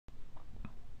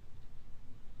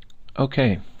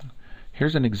Okay,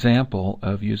 here's an example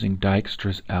of using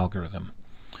Dijkstra's algorithm.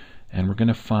 And we're going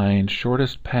to find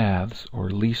shortest paths, or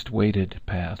least weighted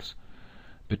paths,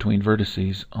 between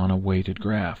vertices on a weighted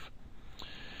graph.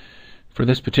 For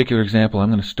this particular example,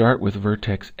 I'm going to start with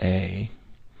vertex A,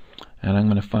 and I'm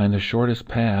going to find the shortest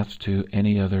path to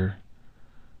any other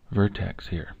vertex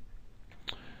here.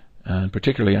 And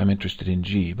particularly I'm interested in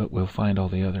G, but we'll find all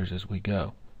the others as we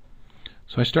go.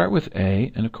 So I start with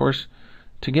A, and of course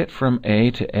to get from A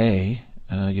to A,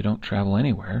 you don't travel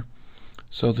anywhere.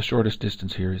 So the shortest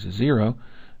distance here is a 0,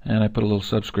 and I put a little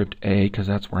subscript A because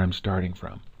that's where I'm starting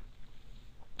from.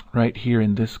 Right here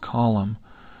in this column,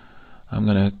 I'm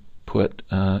going to put,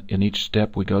 in each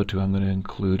step we go to, I'm going to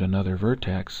include another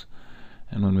vertex,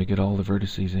 and when we get all the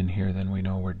vertices in here, then we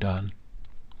know we're done.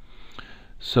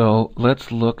 So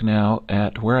let's look now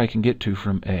at where I can get to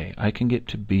from A. I can get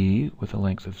to B with a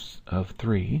length of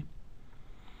 3.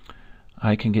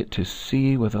 I can get to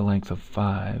C with a length of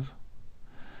 5.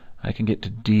 I can get to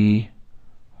D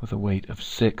with a weight of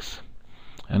 6.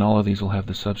 And all of these will have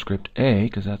the subscript A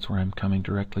because that's where I'm coming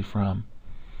directly from.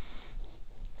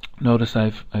 Notice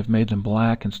I've made them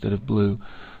black instead of blue.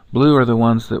 Blue are the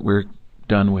ones that we're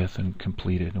done with and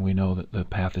completed, and we know that the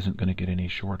path isn't going to get any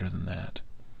shorter than that.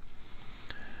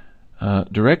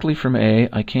 Directly from A,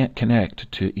 I can't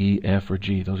connect to E, F, or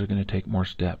G. Those are going to take more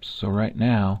steps. So right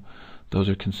now, those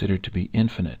are considered to be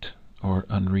infinite or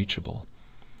unreachable.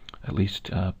 At least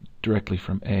directly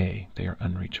from A, they are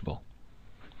unreachable.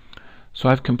 So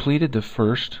I've completed the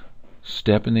first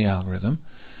step in the algorithm.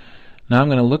 Now I'm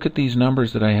going to look at these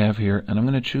numbers that I have here, and I'm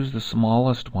going to choose the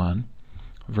smallest one,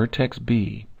 vertex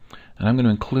B, and I'm going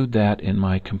to include that in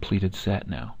my completed set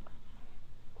now.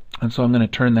 And so I'm going to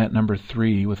turn that number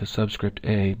 3 with a subscript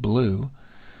A blue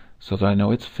so that I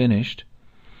know it's finished.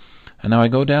 And now I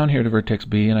go down here to vertex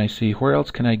B and I see where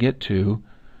else can I get to,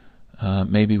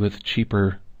 maybe with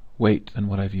cheaper weight than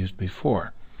what I've used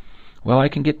before. Well, I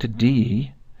can get to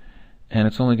D, and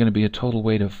it's only going to be a total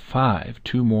weight of 5,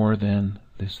 2 more than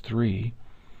this 3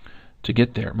 to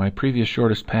get there. My previous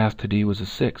shortest path to D was a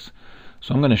 6.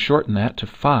 So I'm going to shorten that to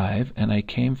 5, and I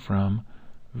came from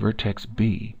vertex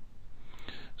B.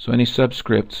 So any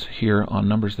subscripts here on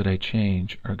numbers that I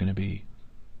change are going to be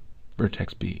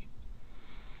vertex B.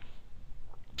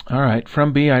 Alright,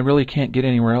 from B I really can't get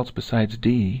anywhere else besides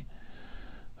D.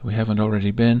 We haven't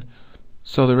already been.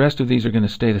 So the rest of these are going to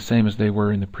stay the same as they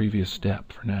were in the previous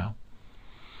step for now.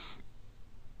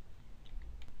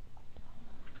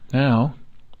 Now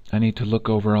I need to look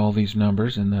over all these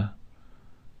numbers in the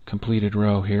completed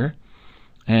row here.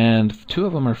 And 2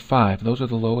 of them are 5. Those are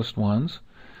the lowest ones.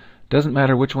 Doesn't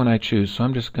matter which one I choose, so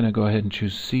I'm just going to go ahead and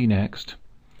choose C next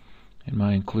in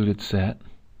my included set.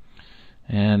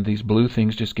 And these blue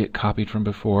things just get copied from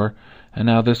before, and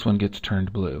now this one gets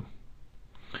turned blue.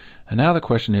 And now the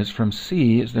question is, from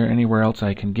C, is there anywhere else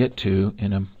I can get to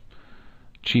in a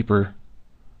cheaper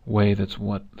way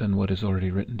than what is already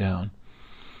written down?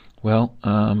 Well,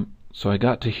 so I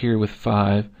got to here with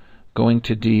 5. Going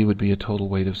to D would be a total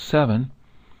weight of 7.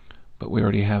 But we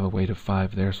already have a weight of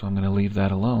 5 there, so I'm going to leave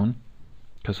that alone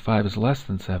because 5 is less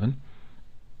than 7.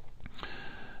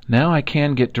 Now I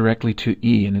can get directly to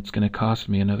E, and it's going to cost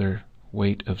me another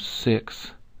weight of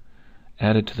 6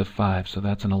 added to the 5, so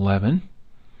that's an 11.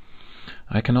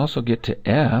 I can also get to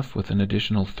F with an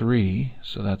additional 3,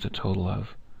 so that's a total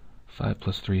of 5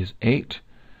 plus 3 is 8.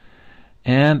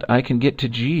 And I can get to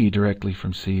G directly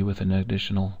from C with an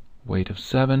additional weight of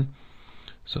 7.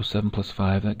 So 7 plus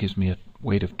 5, that gives me a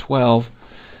weight of 12,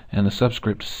 and the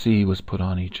subscript C was put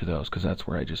on each of those because that's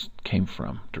where I just came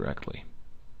from directly.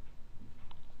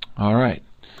 Alright,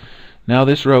 now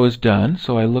this row is done,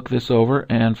 so I look this over,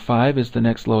 and 5 is the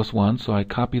next lowest one, so I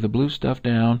copy the blue stuff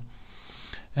down,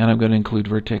 and I'm going to include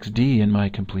vertex D in my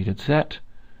completed set,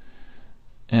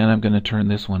 and I'm going to turn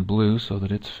this one blue so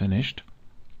that it's finished.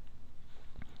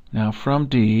 Now from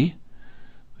D,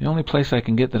 the only place I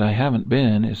can get that I haven't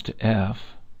been is to F,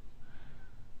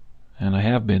 and I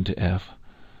have been to F.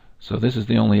 So this is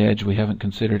the only edge we haven't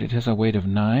considered. It has a weight of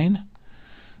 9,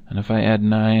 and if I add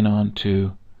 9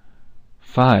 onto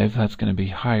 5, that's going to be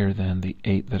higher than the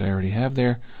 8 that I already have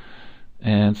there,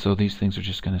 and so these things are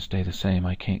just going to stay the same.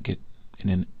 I can't get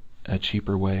in a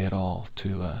cheaper way at all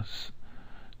to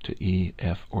E,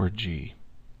 F, or G.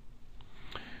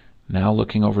 Now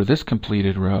looking over this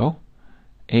completed row,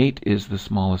 8 is the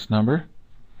smallest number,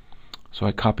 so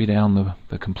I copy down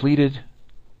the completed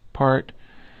part,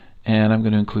 and I'm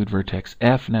going to include vertex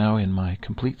F now in my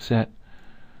complete set,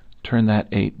 turn that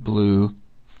 8 blue,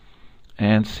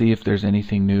 and see if there's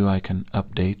anything new I can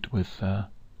update with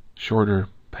shorter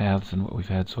paths than what we've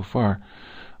had so far.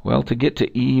 Well, to get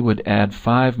to E would add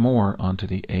 5 more onto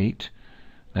the 8.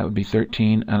 That would be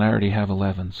 13, and I already have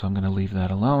 11, so I'm going to leave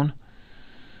that alone.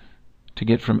 To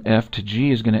get from F to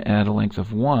G is going to add a length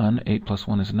of 1. 8 plus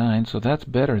 1 is 9, so that's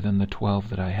better than the 12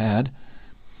 that I had.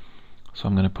 So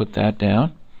I'm going to put that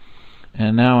down.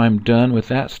 And now I'm done with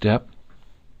that step.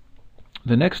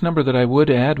 The next number that I would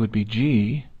add would be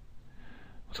G,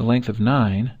 with a length of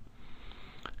 9.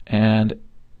 And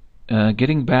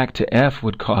getting back to F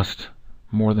would cost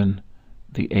more than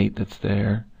the 8 that's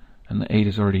there, and the 8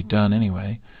 is already done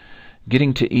anyway.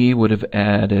 Getting to E would have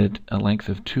added a length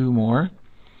of 2 more,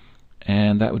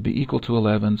 and that would be equal to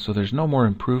 11, so there's no more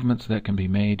improvements that can be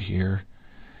made here,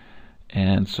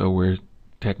 and so we're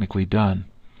technically done.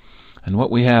 And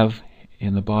what we have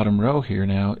in the bottom row here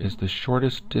now is the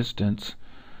shortest distance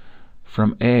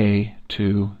from A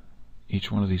to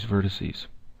each one of these vertices.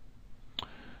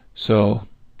 So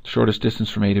shortest distance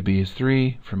from A to B is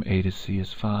 3, from A to C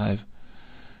is 5,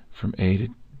 from A to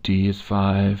D is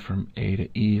 5, from A to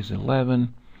E is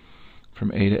 11,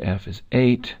 from A to F is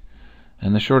 8,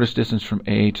 and the shortest distance from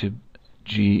A to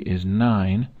G is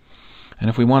 9. And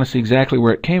if we want to see exactly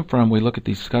where it came from, we look at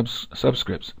these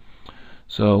subscripts.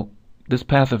 So this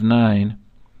path of 9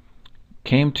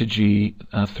 came to G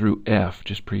through F,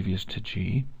 just previous to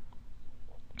G.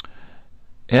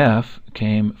 F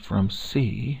came from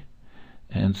C,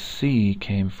 and C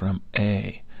came from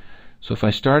A. So if I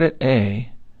start at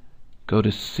A, go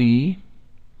to C,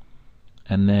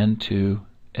 and then to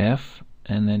F,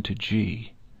 and then to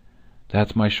G,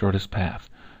 that's my shortest path.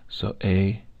 So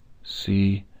A,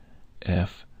 C,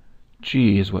 F,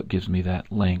 G is what gives me that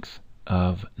length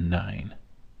of 9.